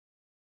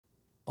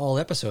All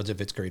episodes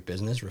of It's Great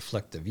Business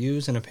reflect the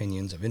views and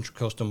opinions of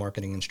Intracoastal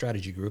Marketing and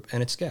Strategy Group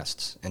and its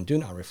guests, and do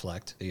not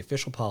reflect the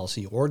official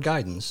policy or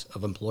guidance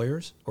of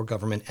employers or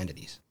government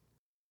entities.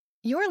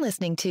 You're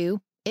listening to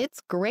It's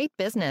Great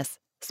Business,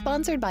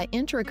 sponsored by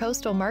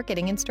Intracoastal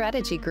Marketing and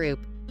Strategy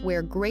Group,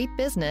 where great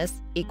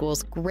business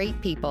equals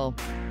great people.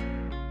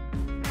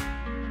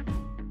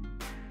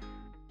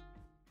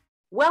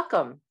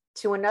 Welcome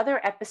to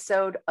another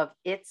episode of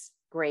It's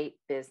Great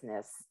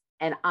Business,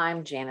 and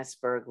I'm Janice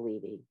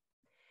Berg-Levy.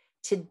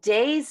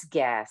 Today's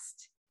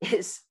guest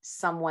is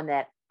someone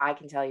that I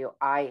can tell you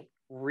I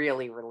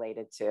really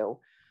related to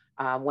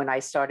when I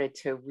started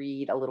to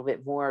read a little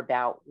bit more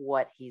about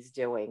what he's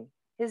doing.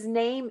 His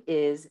name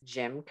is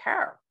Jim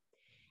Kerr,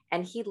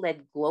 and he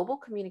led global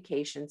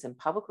communications and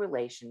public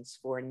relations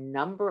for a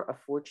number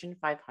of Fortune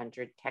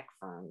 500 tech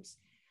firms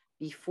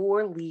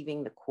before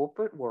leaving the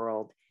corporate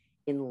world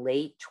in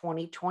late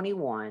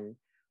 2021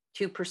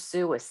 to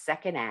pursue a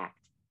second act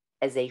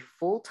as a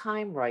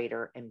full-time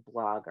writer and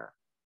blogger.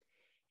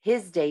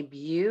 His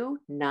debut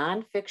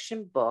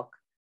nonfiction book,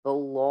 The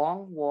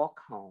Long Walk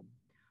Home,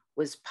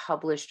 was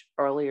published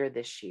earlier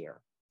this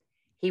year.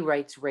 He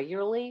writes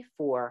regularly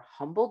for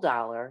Humble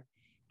Dollar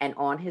and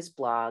on his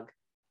blog,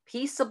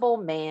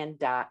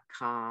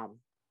 peaceableman.com.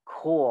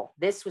 Cool.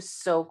 This was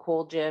so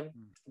cool, Jim.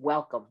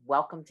 Welcome.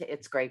 Welcome to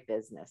It's Great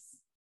Business.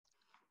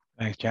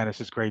 Thanks,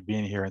 Janice. It's great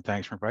being here, and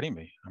thanks for inviting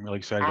me. I'm really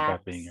excited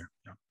about being here.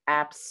 Yeah.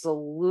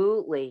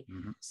 Absolutely.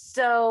 Mm-hmm.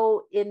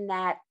 So in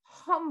that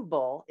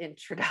humble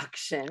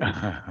introduction,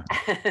 I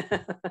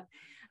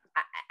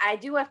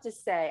do have to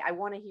say, I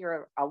want to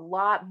hear a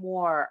lot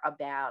more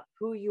about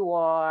who you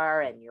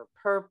are and your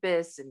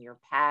purpose and your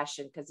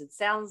passion, because it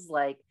sounds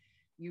like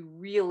you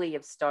really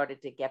have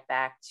started to get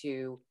back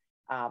to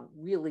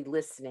really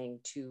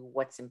listening to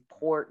what's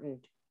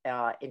important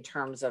in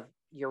terms of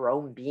your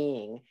own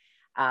being.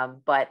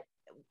 But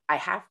I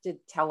have to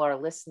tell our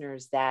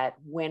listeners that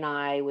when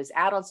I was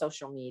out on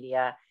social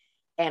media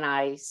and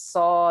I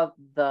saw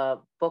the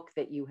book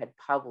that you had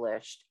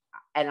published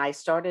and I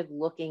started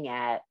looking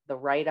at the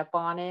write-up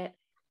on it,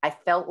 I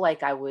felt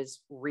like I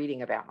was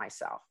reading about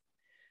myself.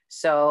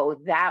 So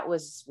that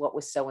was what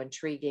was so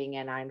intriguing.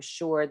 And I'm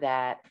sure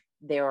that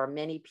there are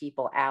many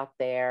people out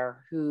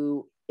there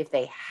who, if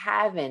they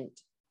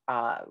haven't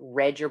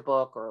read your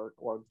book or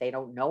they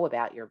don't know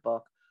about your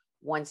book,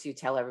 once you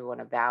tell everyone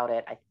about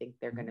it, I think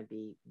they're going to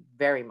be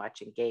very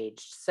much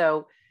engaged.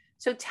 So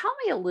tell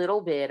me a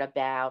little bit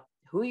about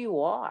who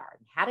you are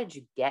and how did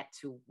you get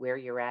to where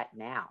you're at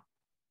now?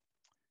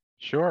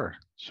 Sure.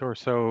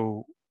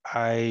 So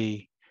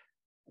I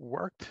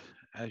worked,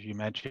 as you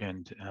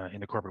mentioned, in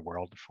the corporate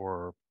world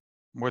for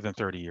more than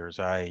 30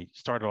 years. I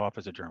started off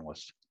as a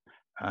journalist.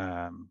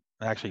 I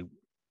actually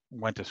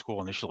went to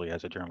school initially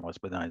as a journalist,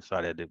 but then I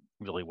decided it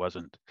really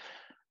wasn't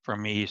for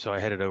me, so I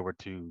headed over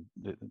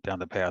down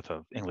the path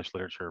of English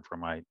literature for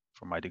my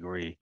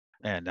degree,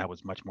 and that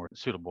was much more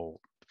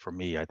suitable for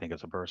me, I think,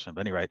 as a person.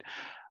 But anyway,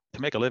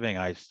 to make a living,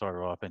 I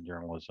started off in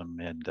journalism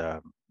and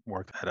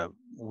worked at a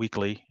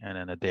weekly and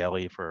then a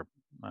daily for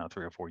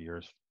 3 or 4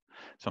 years,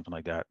 something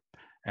like that.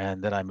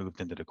 And then I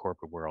moved into the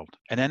corporate world,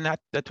 and then that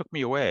took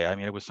me away. I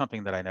mean, it was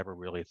something that I never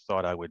really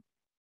thought I would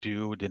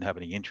do, didn't have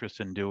any interest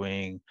in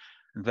doing.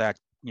 In fact,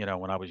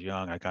 when I was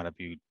young, I kind of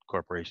viewed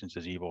corporations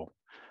as evil.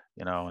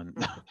 And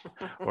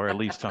or at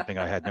least something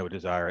I had no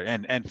desire,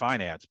 and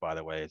finance, by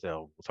the way.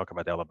 So we'll talk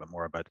about that a little bit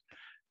more. But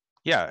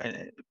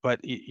yeah,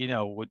 but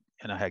and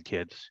I had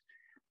kids,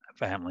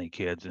 family,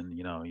 kids, and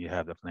you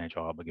have the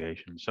financial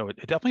obligations. So it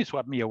definitely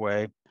swept me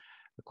away,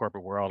 the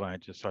corporate world. And I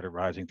just started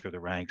rising through the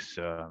ranks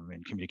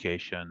in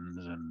communications,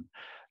 and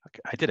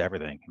I did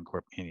everything in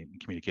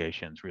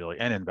communications, really,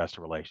 and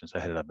investor relations.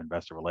 I headed up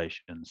investor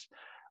relations,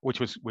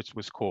 which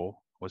was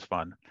cool, was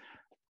fun,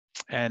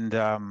 and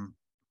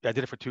I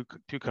did it for two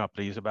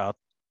companies. It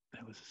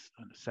was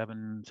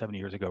 7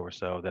 years ago or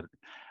so that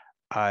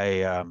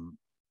I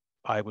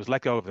was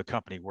let go of the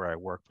company where I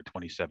worked for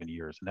 27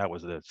 years, and that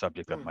was the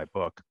subject of my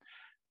book.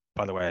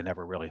 By the way, I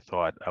never really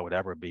thought I would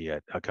ever be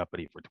at a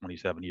company for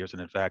 27 years,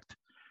 and in fact,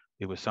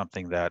 it was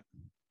something that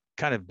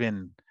kind of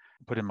been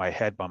put in my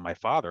head by my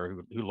father,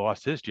 who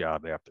lost his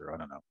job after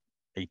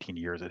 18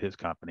 years at his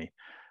company.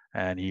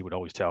 And he would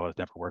always tell us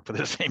never work for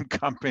the same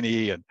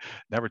company and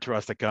never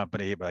trust a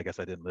company. But I guess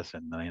I didn't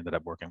listen. And I ended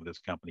up working with this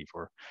company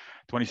for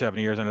 27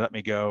 years and let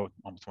me go,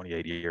 almost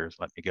 28 years,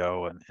 let me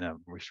go in a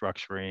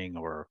restructuring,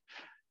 or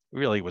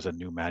really it was a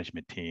new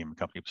management team. The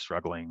company was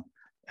struggling.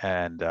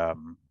 And,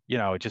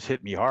 it just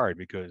hit me hard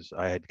because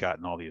I had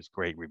gotten all these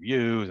great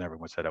reviews and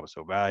everyone said I was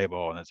so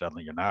valuable. And then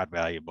suddenly you're not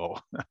valuable.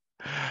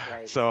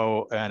 Right.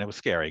 So, and it was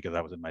scary because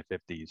I was in my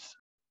 50s.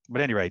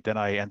 But anyway, then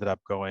I ended up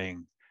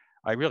going.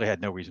 I really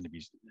had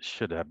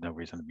should have no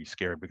reason to be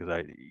scared because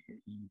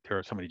there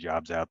are so many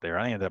jobs out there.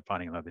 I ended up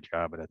finding another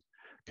job at a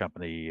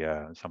company,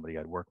 somebody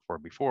I'd worked for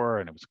before,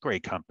 and it was a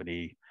great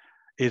company,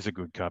 is a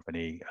good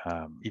company,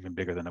 even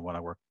bigger than the one I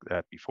worked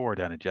at before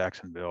down in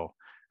Jacksonville,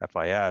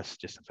 FIS,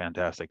 just a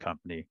fantastic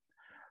company.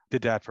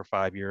 Did that for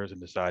 5 years and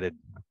decided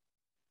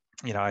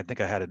I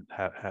think I had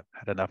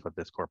enough of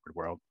this corporate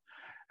world.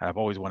 And I've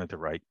always wanted to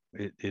write.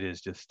 It is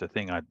just the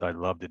thing I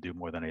love to do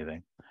more than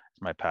anything.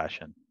 It's my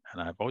passion,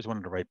 and I've always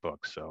wanted to write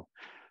books. So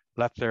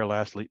left there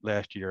last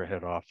year,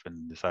 headed off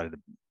and decided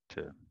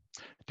to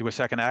do a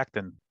second act,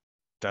 and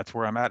that's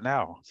where I'm at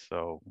now.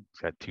 So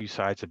it's got two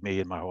sides of me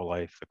in my whole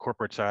life: the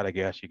corporate side, I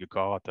guess you could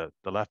call it,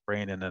 the left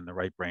brain, and then the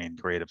right brain,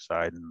 creative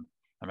side. And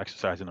I'm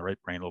exercising the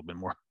right brain a little bit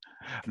more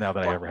now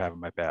than I Well, ever have in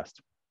my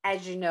past.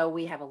 as you know,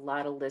 we have a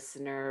lot of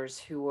listeners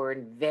who are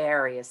in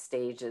various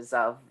stages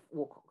of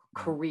Mm.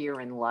 career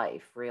in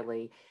life,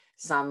 really.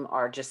 Some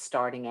are just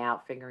starting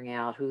out, figuring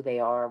out who they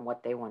are and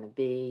what they want to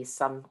be.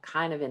 Some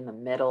kind of in the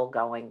middle,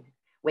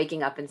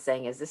 waking up and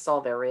saying, is this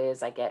all there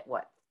is? I get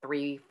what,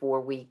 3,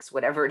 4 weeks,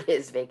 whatever it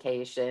is,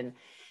 vacation,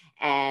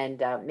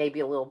 and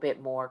maybe a little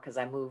bit more because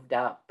I moved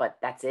up, but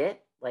that's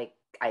it. Like,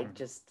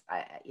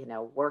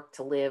 Mm. work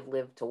to live,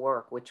 live to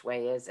work. Which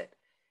way is it?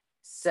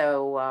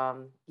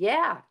 So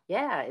yeah,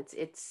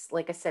 it's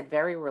like I said,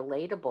 very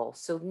relatable.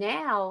 So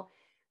now,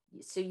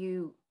 so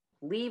you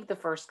leave the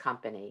first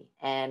company,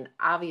 and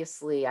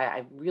obviously,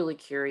 I'm really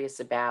curious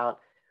about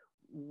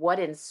what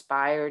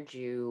inspired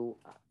you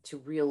to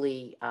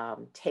really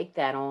take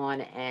that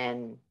on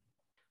and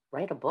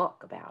write a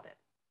book about it.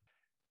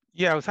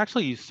 Yeah, it was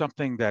actually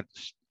something that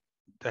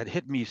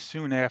hit me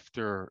soon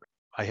after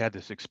I had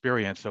this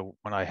experience. So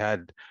I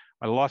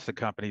lost the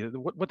company.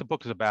 What the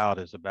book is about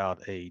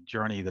a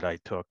journey that I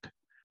took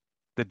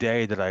the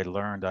day that I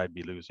learned I'd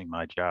be losing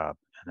my job,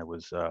 and it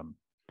was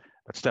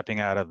stepping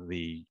out of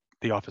the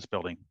office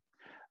building,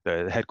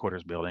 the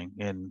headquarters building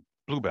in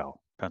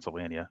Bluebell,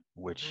 Pennsylvania,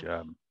 which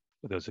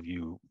for those of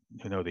you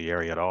who know the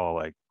area at all,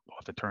 like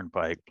off the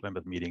Turnpike,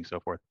 Plymouth Meeting,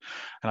 so forth.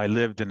 And I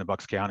lived in the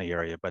Bucks County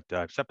area, but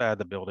I stepped out of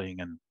the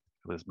building and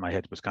my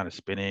head was kind of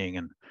spinning,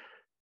 and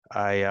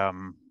I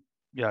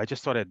I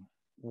just started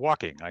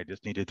walking. I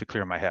just needed to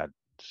clear my head.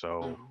 So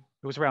Mhm.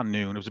 it was around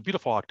noon. It was a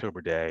beautiful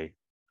October day.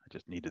 I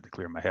just needed to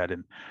clear my head,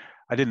 and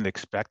I didn't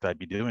expect I'd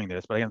be doing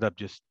this, but I ended up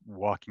just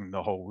walking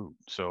the whole route.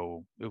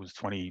 So it was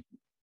 20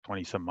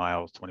 some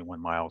miles, 21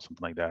 miles,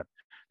 something like that.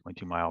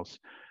 22 miles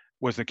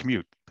was the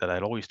commute that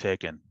I'd always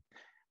taken,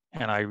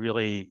 and I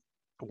really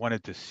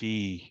wanted to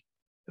see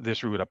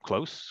this route up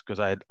close because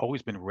I had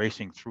always been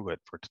racing through it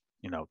for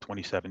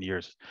 27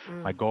 years.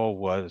 My Mm. goal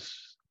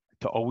was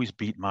to always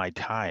beat my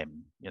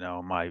time,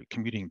 my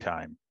commuting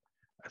time.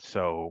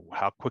 So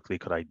how quickly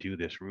could I do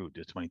this route,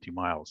 this 22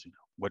 miles?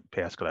 What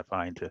paths could I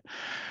find to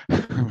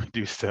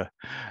reduce the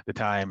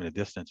time and the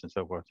distance and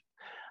so forth?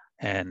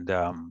 And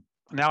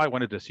now I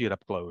wanted to see it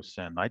up close,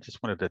 and I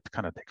just wanted to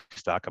kind of take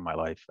stock of my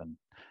life and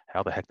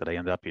how the heck did I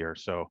end up here?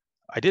 So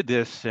I did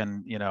this,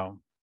 and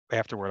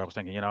afterward I was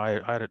thinking,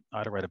 I had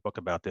to write a book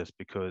about this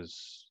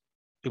because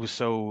it was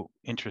so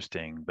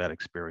interesting, that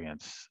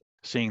experience,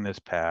 seeing this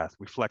path,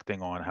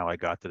 reflecting on how I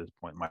got to this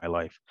point in my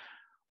life.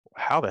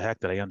 How the heck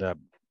did I end up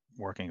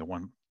working at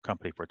one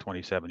company for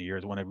 27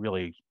 years when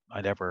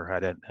I never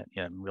had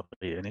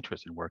really an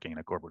interest in working in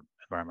a corporate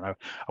environment.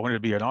 I wanted to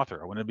be an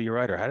author. I wanted to be a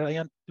writer. How did I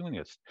end up doing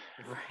this?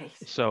 Right.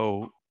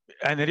 So,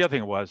 and then the other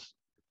thing was,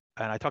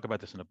 and I talk about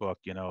this in the book,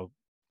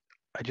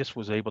 I just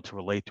was able to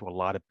relate to a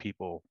lot of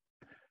people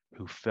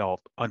who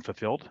felt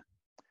unfulfilled,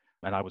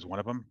 and I was one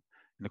of them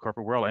in the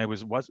corporate world.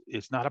 And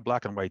it's not a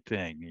black and white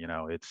thing.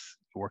 It's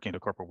working in the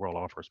corporate world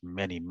offers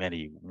many,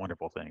 many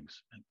wonderful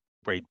things, and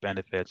great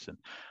benefits, and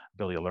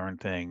ability to learn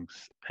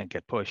things and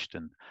get pushed,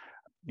 and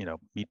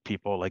meet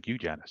people like you,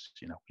 Janice.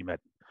 We met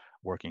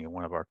working in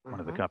one of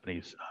the Hmm.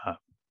 companies.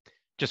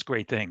 Just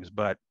great things,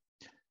 but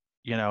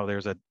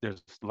there's a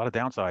lot of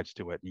downsides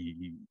to it.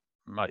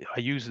 I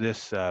use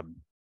this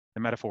the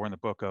metaphor in the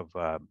book of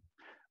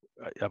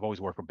I've always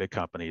worked for big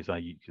companies. I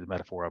use the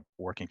metaphor of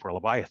working for a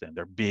leviathan.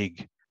 They're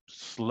big,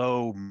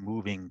 slow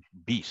moving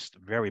beasts,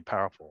 very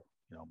powerful.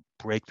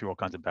 Break through all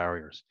kinds of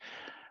barriers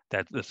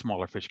that the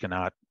smaller fish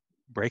cannot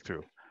break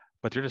through.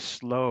 But they're just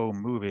slow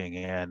moving,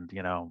 and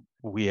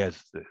we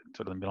as the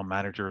sort of the middle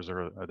managers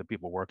or the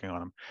people working on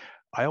them,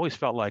 I always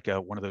felt like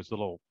one of those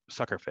little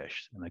sucker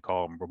fish, and they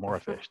call them remora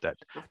fish,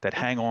 that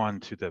hang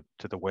on to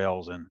the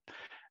whales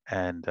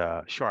and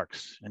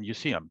sharks, and you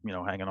see them,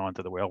 hanging on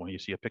to the whale when you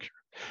see a picture,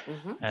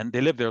 Hmm. and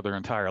they live there their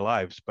entire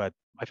lives. But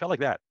I felt like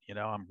that,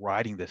 I'm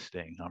riding this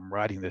thing,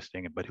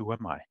 but who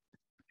am I?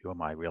 Who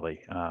am I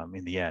really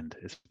in the end?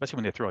 Especially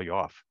when they throw you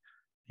off.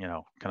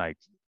 Can I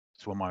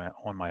swim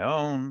on my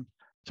own?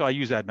 So I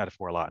use that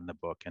metaphor a lot in the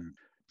book. And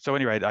so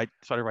anyway, I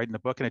started writing the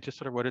book, and it just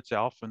sort of wrote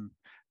itself, and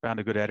found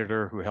a good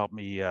editor who helped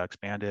me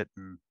expand it.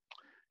 And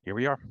here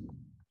we are.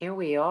 Here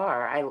we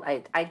are.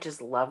 I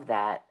just love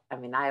that. I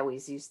mean, I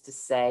always used to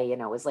say, it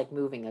was like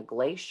moving a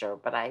glacier,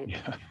 but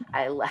Yeah.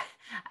 I like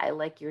I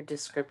like your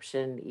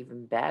description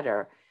even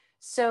better.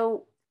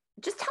 So,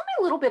 just tell me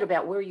a little bit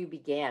about where you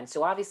began.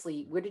 So,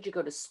 obviously, where did you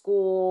go to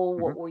school?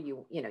 Hmm. What were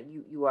you,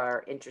 you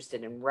are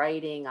interested in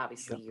writing.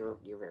 Obviously, Yeah.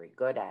 you're very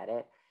good at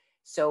it.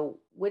 So,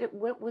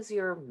 what was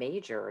your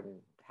major and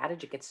how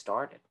did you get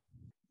started?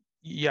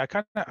 Yeah.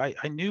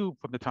 I knew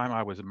from the time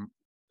I was a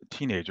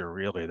teenager,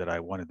 really, that I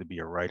wanted to be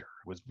a writer.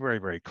 It was very,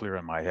 very clear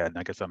in my head. And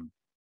I guess I'm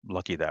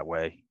lucky that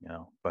way, you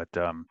know. But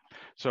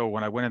so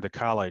when I went into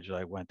college,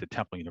 I went to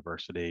Temple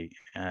University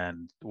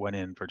and went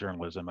in for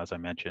journalism, as I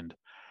mentioned,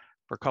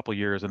 for a couple of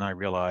years, and I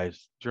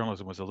realized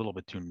journalism was a little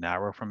bit too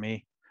narrow for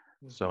me.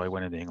 So I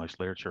went into English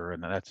literature,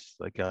 and that's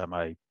I got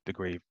my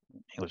degree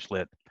English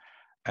lit.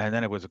 And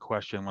then it was a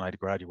question when I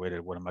graduated,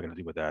 what am I going to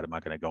do with that? Am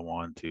I going to go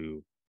on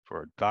to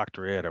for a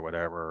doctorate or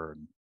whatever?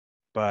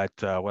 But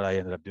what I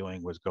ended up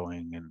doing was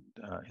going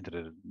into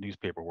the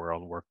newspaper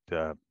world, worked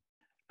at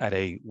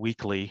a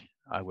weekly.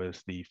 I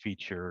was the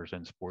features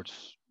and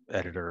sports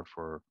editor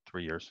for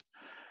 3 years.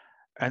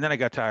 And then I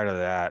got tired of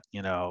that,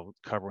 you know,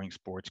 covering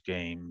sports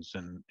games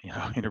and, you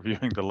know,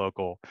 interviewing the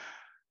local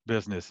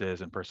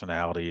businesses and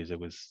personalities. It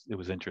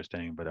was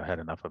interesting, but I had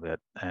enough of it.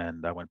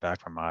 And I went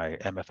back for my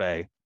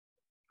MFA,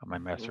 my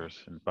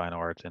master's in fine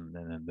arts and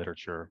in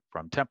literature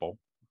from Temple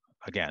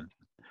again.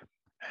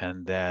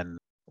 And then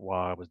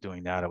while I was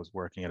doing that, I was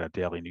working at a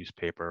daily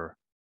newspaper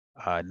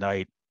at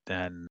night.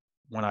 Then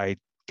when I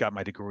got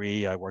my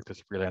degree, I worked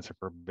as a freelancer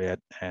for a bit,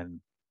 and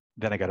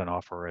then I got an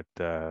offer at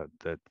the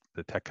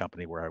tech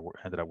company where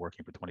ended up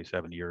working for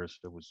 27 years.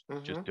 It was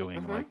just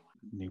doing like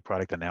new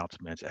product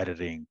announcements,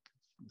 editing,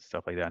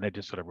 stuff like that. And it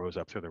just sort of rose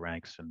up through the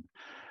ranks and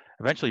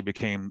eventually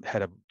became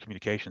head of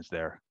communications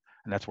there.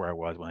 And that's where I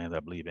was when I ended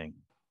up leaving.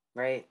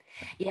 Right.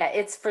 Yeah,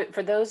 it's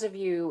for those of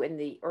you in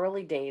the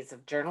early days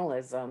of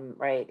journalism,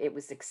 right? It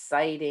was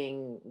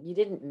exciting. You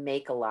didn't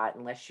make a lot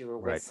unless you were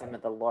with Right. some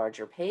of the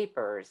larger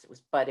papers. It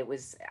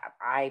was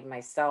I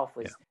myself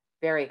was Yeah.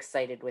 very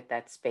excited with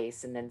that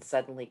space, and then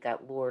suddenly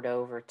got lured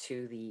over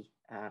to the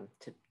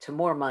to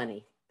more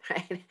money,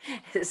 right?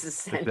 Is Exactly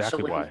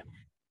essentially why.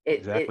 it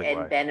Exactly and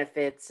why.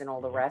 benefits and all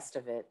the Mhm. rest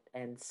of it.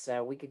 And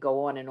so we could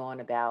go on and on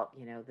about,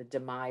 the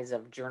demise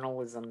of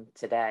journalism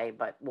today,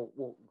 but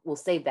we'll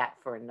save that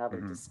for another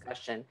Mhm.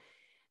 discussion.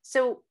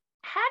 So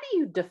how do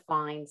you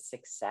define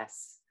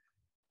success?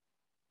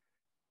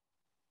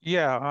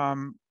 Yeah.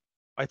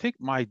 I think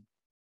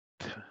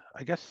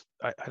I guess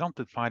I don't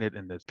define it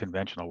in this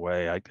conventional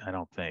way. I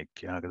don't think,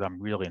 because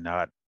I'm really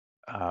not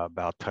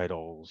about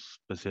titles,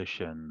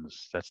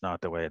 positions. That's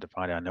not the way I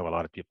define it. I know a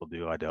lot of people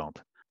do. I don't.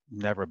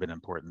 Never been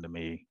important to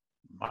me.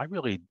 I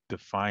really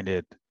define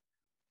it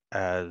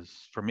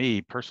as, for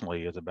me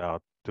personally, is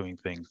about doing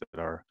things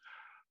that are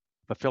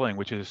fulfilling,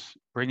 which is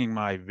bringing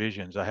my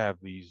visions. I have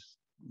these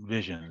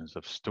visions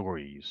of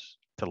stories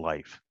to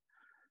life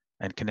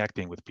and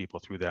connecting with people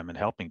through them and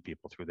helping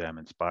people through them,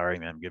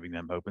 inspiring them, giving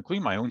them hope,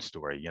 including my own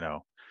story.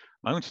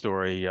 My own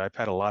story. I've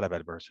had a lot of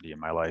adversity in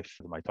my life.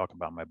 I talk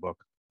about in my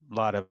book, a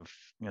lot of,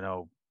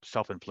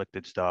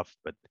 self-inflicted stuff,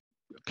 but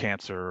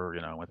cancer,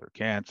 I went through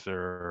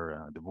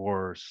cancer,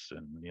 divorce,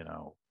 and,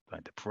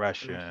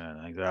 depression,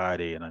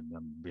 anxiety, and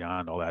I'm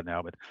beyond all that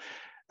now, but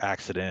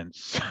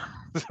accidents.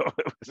 So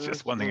it was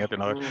just one thing after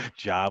another, Mhm.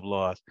 job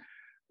loss.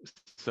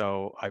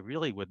 So I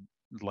really would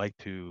like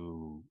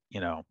to,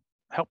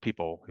 help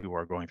people who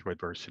are going through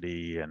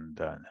adversity and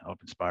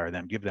help inspire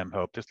them, give them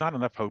hope. There's not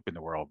enough hope in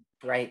the world,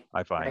 Right,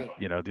 I find.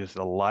 right. There's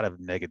a lot of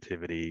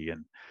negativity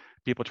and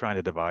people trying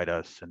to divide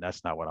us, and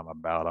that's not what I'm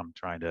about. I'm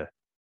trying to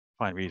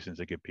find reasons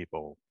to give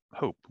people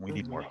hope. We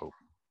need more Mhm. hope.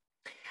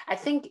 I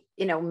think,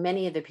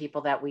 many of the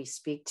people that we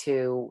speak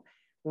to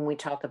when we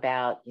talk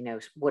about,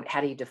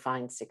 how do you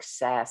define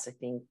success? I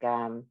think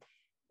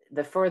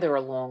the further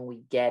along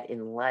we get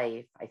in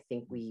life, I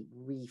think we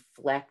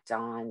reflect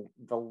on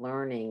the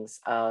learnings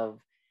of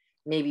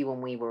maybe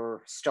when we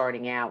were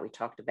starting out, we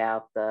talked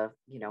about the,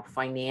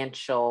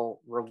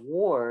 financial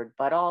reward,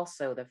 but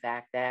also the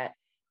fact that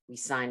we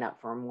sign up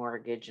for a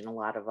mortgage and a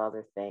lot of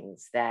other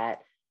things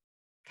that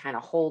kind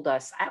of hold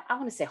us, I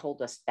want to say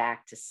hold us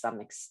back to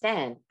some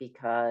extent,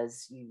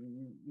 because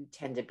you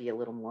tend to be a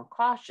little more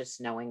cautious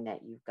knowing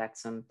that you've got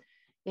some,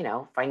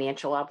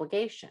 financial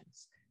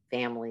obligations,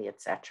 family,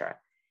 etc.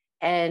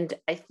 And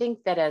I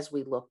think that as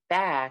we look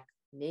back,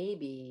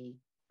 maybe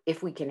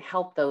if we can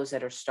help those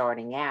that are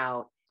starting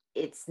out,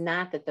 it's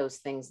not that those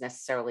things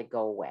necessarily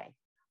go away.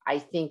 I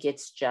think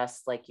it's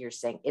just like you're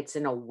saying, it's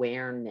an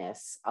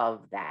awareness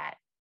of that.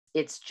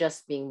 It's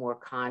just being more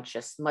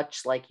conscious,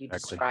 much like you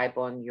Exactly. describe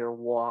on your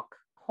walk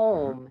Hmm.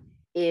 home,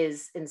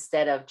 is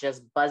instead of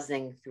just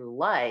buzzing through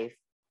life,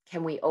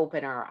 can we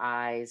open our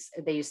eyes?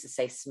 They used to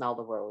say, smell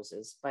the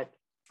roses, but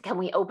can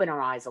we open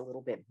our eyes a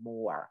little bit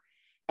more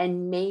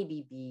and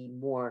maybe be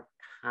more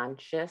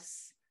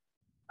conscious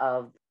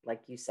of,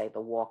 like you say,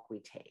 the walk we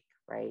take,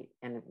 right?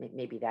 And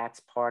maybe that's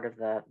part of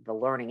the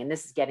learning. And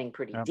this is getting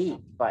pretty Yeah.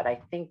 deep, but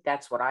I think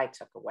that's what I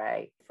took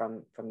away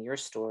from your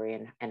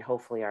story, and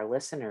hopefully our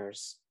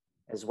listeners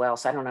as well.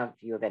 So I don't know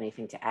if you have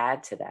anything to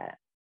add to that.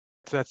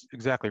 So that's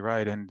exactly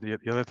right. And the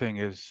other thing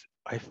is,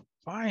 I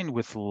find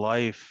with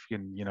life,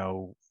 and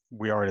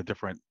we are at a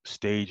different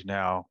stage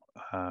now.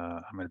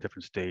 I'm at a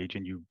different stage,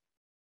 and you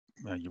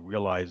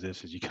realize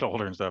this as you get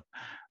older and stuff.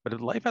 But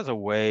life has a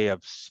way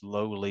of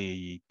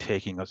slowly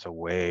taking us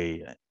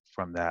away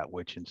from that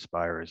which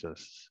inspires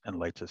us and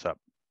lights us up.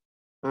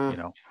 You Mm,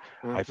 know,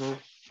 I mm-hmm,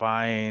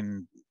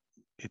 find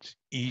it's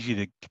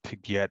easy to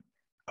get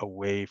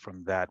away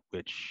from that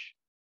which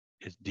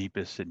is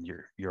deepest in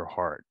your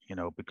heart,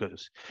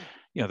 because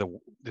the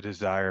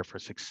desire for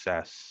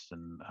success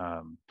and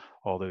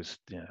all those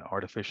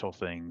artificial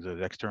things,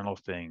 those external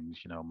things,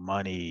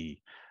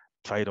 money,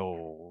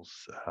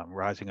 titles,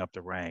 rising up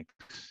the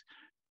ranks.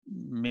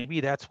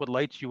 Maybe that's what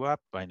lights you up.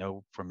 I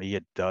know for me,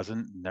 it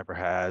doesn't, never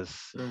has.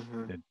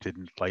 Mm-hmm. It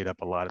didn't light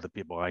up a lot of the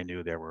people I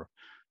knew that were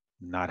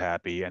not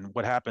happy. And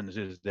what happens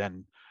is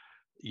then,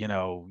 you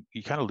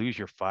kind of lose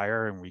your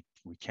fire, and we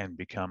can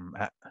become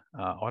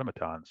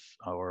automatons,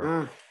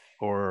 Mm.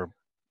 or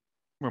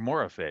we're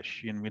more a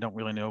fish, and we don't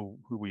really know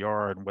who we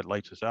are and what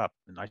lights us up.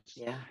 And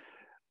Yeah.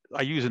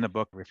 I use in the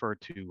book, refer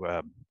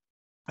to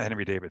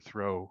Henry David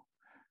Thoreau,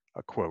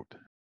 a quote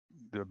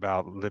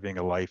about living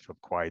a life of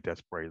quiet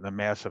desperation. The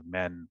mass of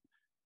men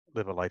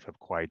live a life of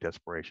quiet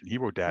desperation. He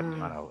wrote that in,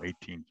 I don't know,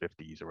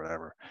 1850s or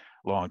whatever,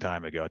 a long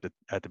time ago,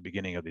 at the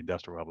beginning of the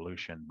Industrial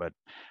Revolution. But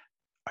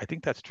I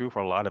think that's true for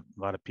a lot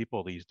of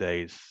people these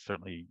days.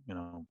 Certainly,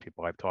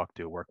 people I've talked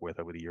to, work with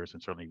over the years,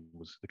 and certainly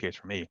was the case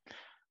for me.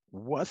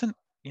 Wasn't,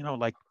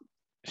 like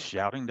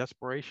shouting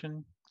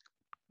desperation.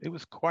 It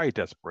was quiet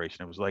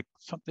desperation. It was like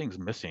something's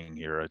missing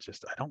here. It's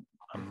just I'm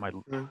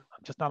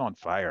just not on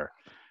fire.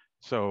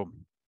 So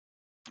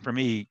for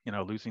me,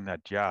 losing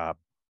that job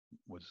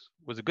was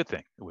a good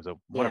thing. It was a Yeah.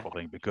 wonderful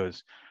thing,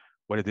 because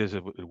what it is,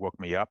 it woke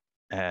me up.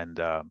 And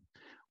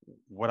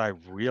what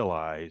I've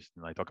realized,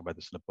 and I talk about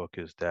this in the book,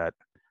 is that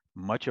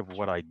much of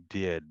what I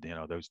did,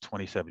 those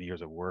 27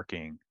 years of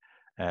working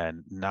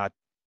and not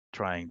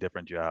trying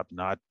different jobs,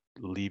 not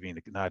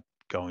not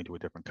going to a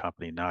different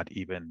company, not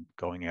even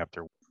going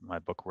after my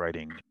book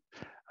writing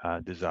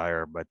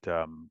desire, but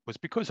was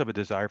because of a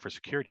desire for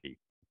security.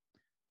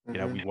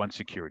 Mm-hmm. We want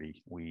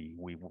security. We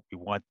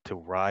want to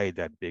ride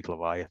that big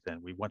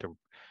Leviathan. We want to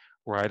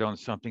ride on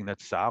something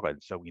that's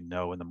solid, so we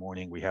know in the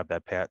morning we have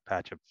that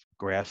patch of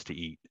grass to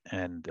eat,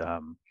 and we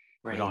don't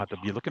Right. have to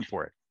be looking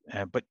for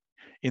it. But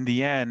in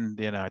the end,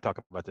 I talk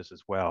about this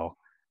as well.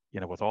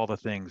 With all the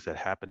things that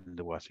happen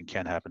to us and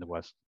can happen to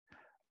us,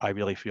 I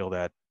really feel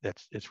that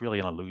it's really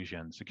an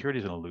illusion. Security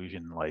is an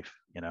illusion in life,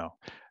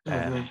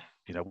 Mm-hmm.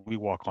 and we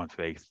walk on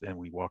faith, and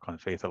we walk on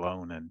faith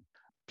alone. And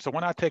so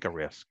why not take a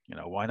risk?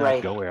 Why not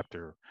Right. go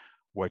after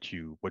what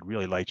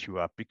really lights you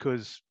up,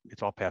 because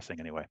it's all passing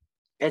anyway.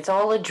 It's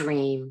all a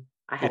dream.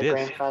 I had It a is.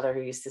 grandfather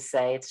who used to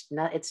say,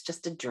 it's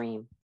just a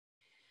dream.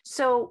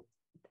 So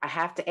I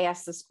have to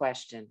ask this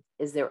question.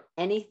 Is there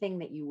anything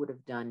that you would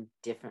have done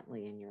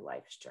differently in your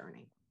life's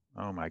journey?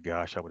 Oh my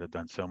gosh, I would have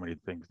done so many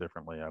things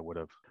differently. I would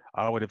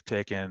have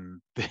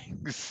taken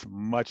things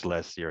much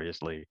less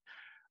seriously.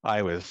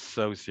 I was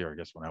so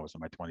serious when I was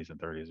in my 20s and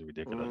 30s. It's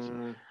ridiculous.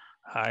 Mm,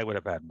 I would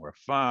have had more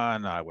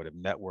fun. I would have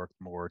networked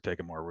more,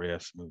 taken more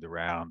risks, moved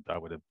around. I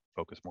would have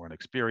focused more on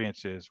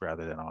experiences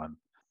rather than on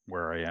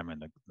where I am in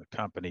the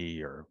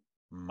company or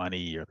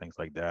money or things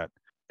like that.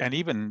 And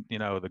even,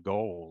 the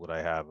goal that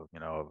I have,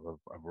 of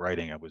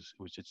writing, I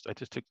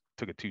just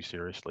took it too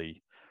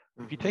seriously.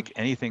 If you mhm. take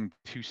anything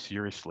too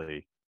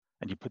seriously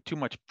and you put too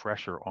much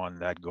pressure on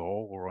that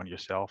goal or on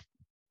yourself,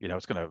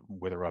 it's going to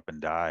wither up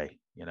and die.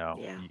 Yeah.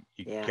 You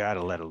Yeah. got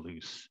to let it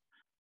loose.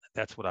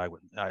 That's what I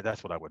would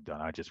have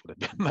done. I just would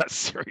have been less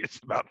serious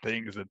about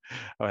things, and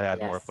I had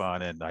more Yes.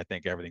 fun, and I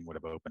think everything would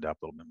have opened up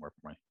a little bit more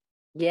for me.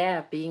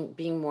 Yeah.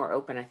 Being more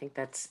open. I think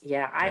that's,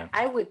 yeah, Yeah.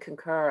 I would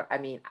concur. I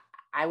mean,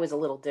 I was a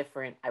little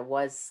different. I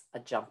was a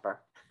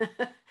jumper.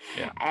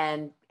 Yeah.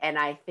 And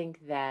I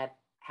think that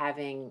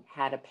having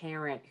had a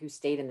parent who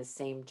stayed in the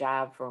same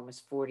job for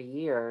almost 40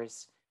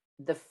 years,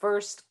 the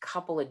first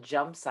couple of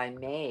jumps I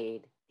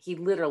made, he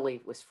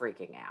literally was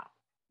freaking out.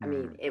 I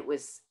mean, Mm. it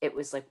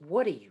was like,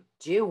 what are you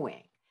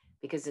doing?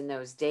 Because in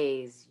those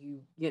days,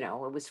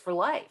 it was for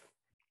life.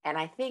 And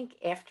I think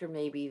after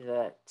maybe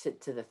to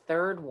the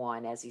third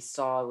one, as he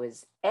saw,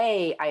 was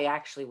I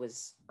actually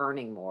was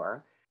earning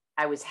more.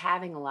 I was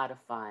having a lot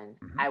of fun.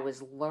 Hmm. I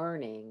was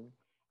learning.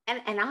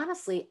 And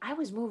honestly, I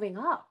was moving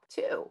up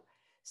too.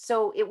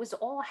 So it was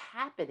all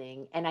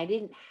happening, and I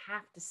didn't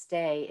have to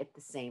stay at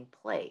the same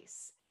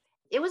place.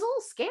 It was a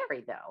little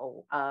scary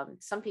though.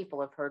 Some people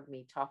have heard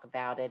me talk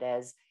about it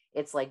as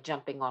it's like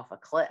jumping off a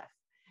cliff.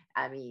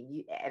 I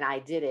mean, and I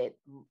did it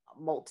a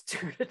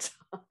multitude of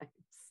times.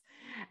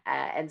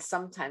 And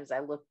sometimes I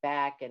look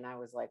back and I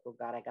was like, oh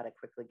God, I got to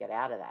quickly get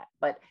out of that.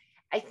 But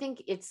I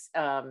think it's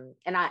and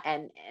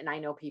I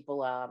know people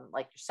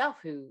like yourself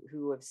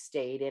who have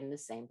stayed in the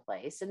same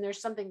place, and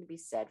there's something to be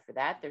said for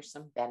that. There's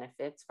some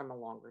benefits from a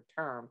longer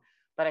term,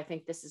 but I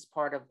think this is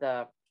part of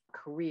the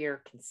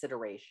career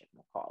consideration,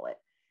 we'll call it,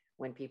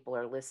 when people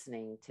are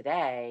listening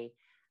today.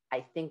 I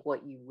think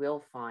what you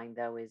will find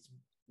though is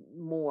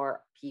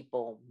more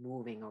people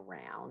moving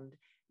around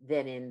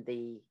than in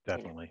the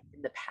Definitely.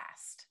 in the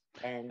past,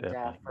 and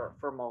Definitely.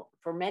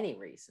 for many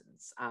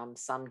reasons.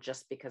 Some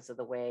just because of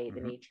the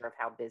Hmm. nature of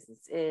how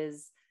business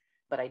is,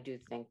 but I do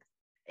think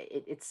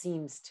it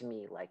seems to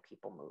me like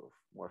people move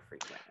more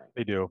frequently.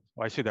 They do.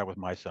 Well, I see that with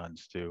my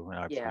sons too. And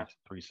I have Yeah.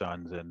 three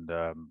sons, and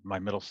my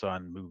middle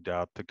son moved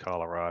out to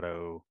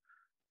Colorado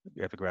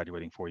after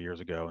graduating 4 years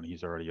ago, and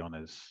he's already on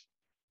his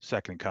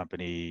second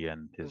company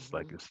and his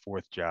like Mhm. his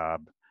fourth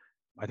job.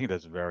 I think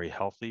that's very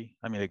healthy.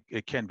 I mean,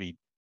 it can be.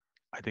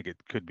 I think it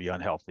could be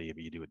unhealthy if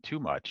you do it too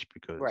much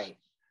because Right.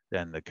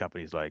 then the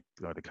company's like,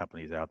 or the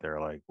companies out there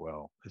are like,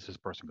 well, is this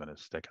person going to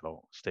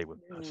stay with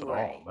us at all?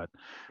 Right. But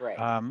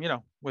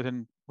Right.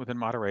 within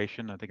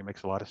moderation, I think it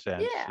makes a lot of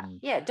sense. Yeah. And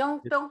Yeah. it's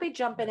Don't be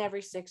jumping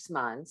every 6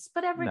 months,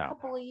 but every no,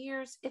 couple of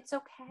years, it's yeah,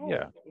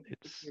 okay if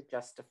it's you're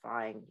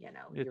justifying, your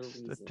it's a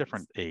reasons.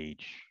 different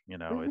age.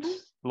 Hmm.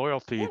 It's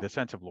loyalty. Yeah. The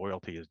sense of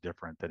loyalty is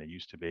different than it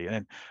used to be. And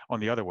then on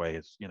the other way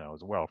is,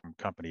 as well from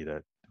company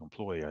to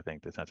employee, I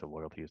think the sense of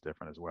loyalty is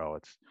different as well.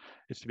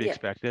 It's to be Yeah.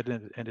 expected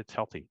and it's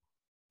healthy.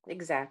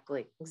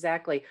 Exactly.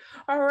 Exactly.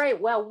 All right.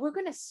 Well, we're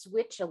going to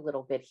switch a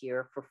little bit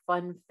here for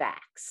fun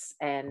facts.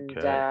 And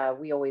Okay.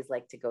 we always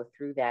like to go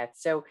through that.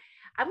 So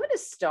I'm going to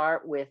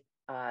start with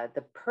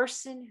the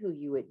person who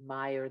you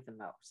admire the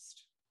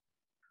most.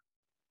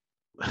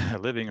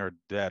 Living or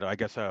dead, I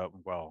guess.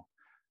 Well,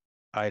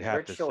 I'd Your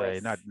have to say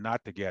choice.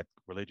 not to get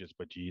religious,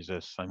 but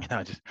Jesus. I mean,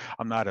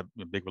 I'm not a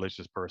big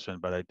religious person,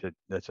 but I did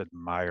let's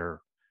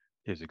admire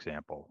his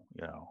example.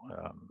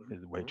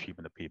 His way of Hmm.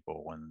 treating the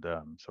people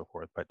and so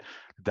forth. But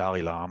the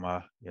Dalai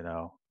Lama, Hmm.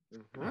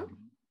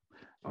 um,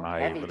 Oh,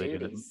 my heavy religion,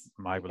 duties.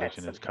 my You got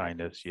religion some is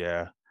kindness. heavies.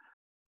 Yeah,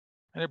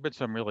 and there've been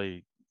some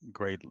really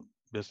great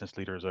business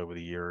leaders over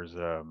the years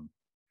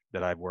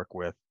that I've worked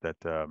with that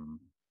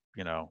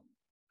you know.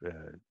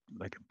 Uh,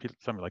 like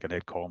somebody like an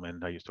Ed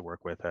Coleman I used to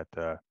work with at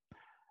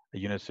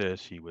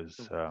Unisys. He was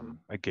Hmm.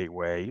 a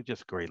Gateway,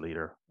 just a great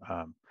leader.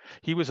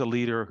 He was a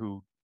leader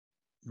who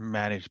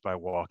managed by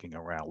walking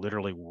around,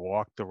 literally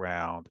walked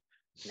around,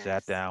 sat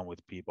Nice. down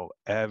with people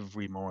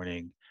every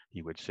morning.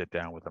 He would sit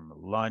down with them at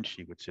lunch.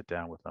 He would sit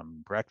down with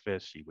them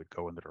breakfast. He would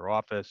go into their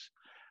office.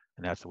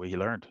 And that's the way he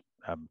learned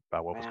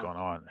about what was Wow. going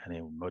on. And he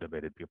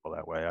motivated people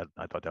that way.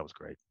 I thought that was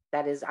great.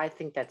 I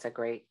think that's a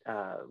great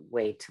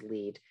way to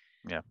lead.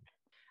 Yeah.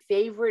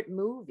 Favorite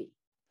movie?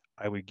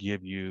 I would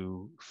give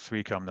you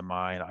three come to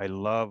mind. I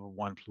love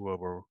One Flew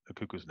Over a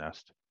Cuckoo's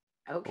Nest.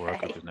 Or Okay.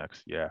 Cuckoo's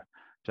Next. Yeah.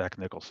 Jack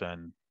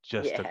Nicholson.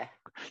 Just Yeah.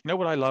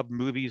 what I love?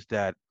 Movies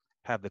that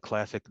have the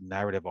classic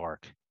narrative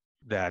arc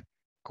that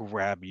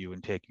grab you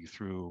and take you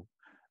through.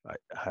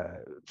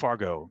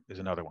 Fargo is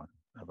another one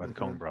by the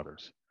Hmm. Coen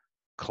brothers.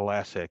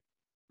 Classic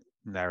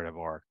narrative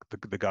arc.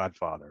 The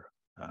Godfather.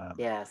 Um,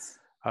 Yes.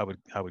 I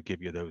would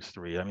give you those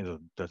three. I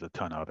mean, there's a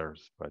ton of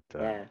others, but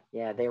Yeah.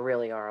 Yeah. There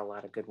really are a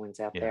lot of good ones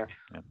out yeah, there.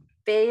 yeah.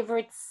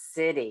 Favorite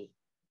city?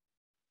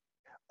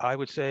 I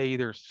would say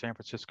either San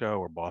Francisco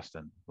or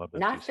Boston. Love those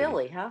two Not cities.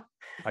 Philly, huh?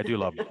 I do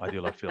love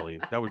Philly.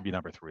 That would be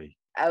number three.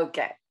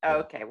 Okay. Yeah.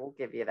 Okay. We'll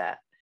give you that.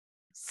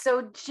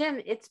 So,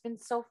 Jim, it's been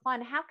so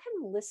fun. How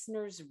can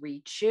listeners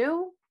reach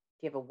you?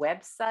 Do you have a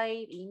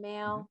website, Mhm.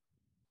 email?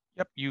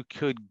 Yep, you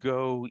could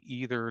go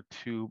either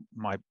to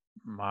my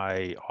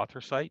author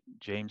site,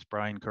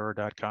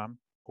 jamesbriankerr.com,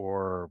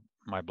 or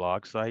my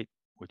blog site,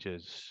 which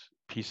is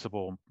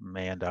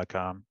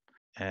peaceableman.com.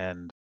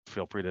 And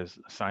feel free to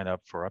sign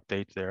up for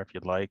updates there if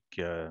you'd like.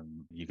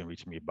 You can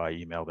reach me by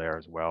email there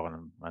as well,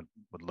 and I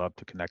would love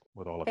to connect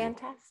with all of you.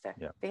 Fantastic.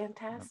 Yeah. Yep.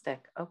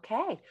 Fantastic.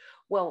 Okay.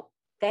 Well,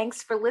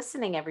 thanks for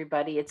listening,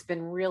 everybody. It's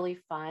been really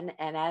fun.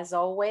 And as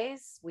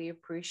always, we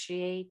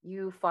appreciate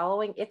you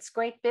following It's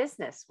Great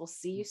Business. We'll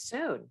see you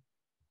soon.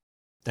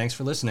 Thanks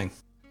for listening.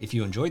 If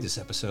you enjoyed this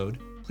episode,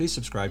 please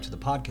subscribe to the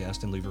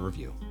podcast and leave a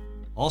review.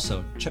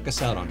 Also, check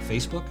us out on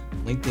Facebook,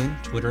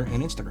 LinkedIn, Twitter,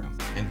 and Instagram,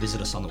 and visit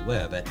us on the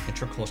web at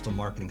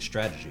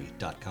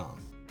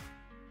intracoastalmarketingstrategy.com.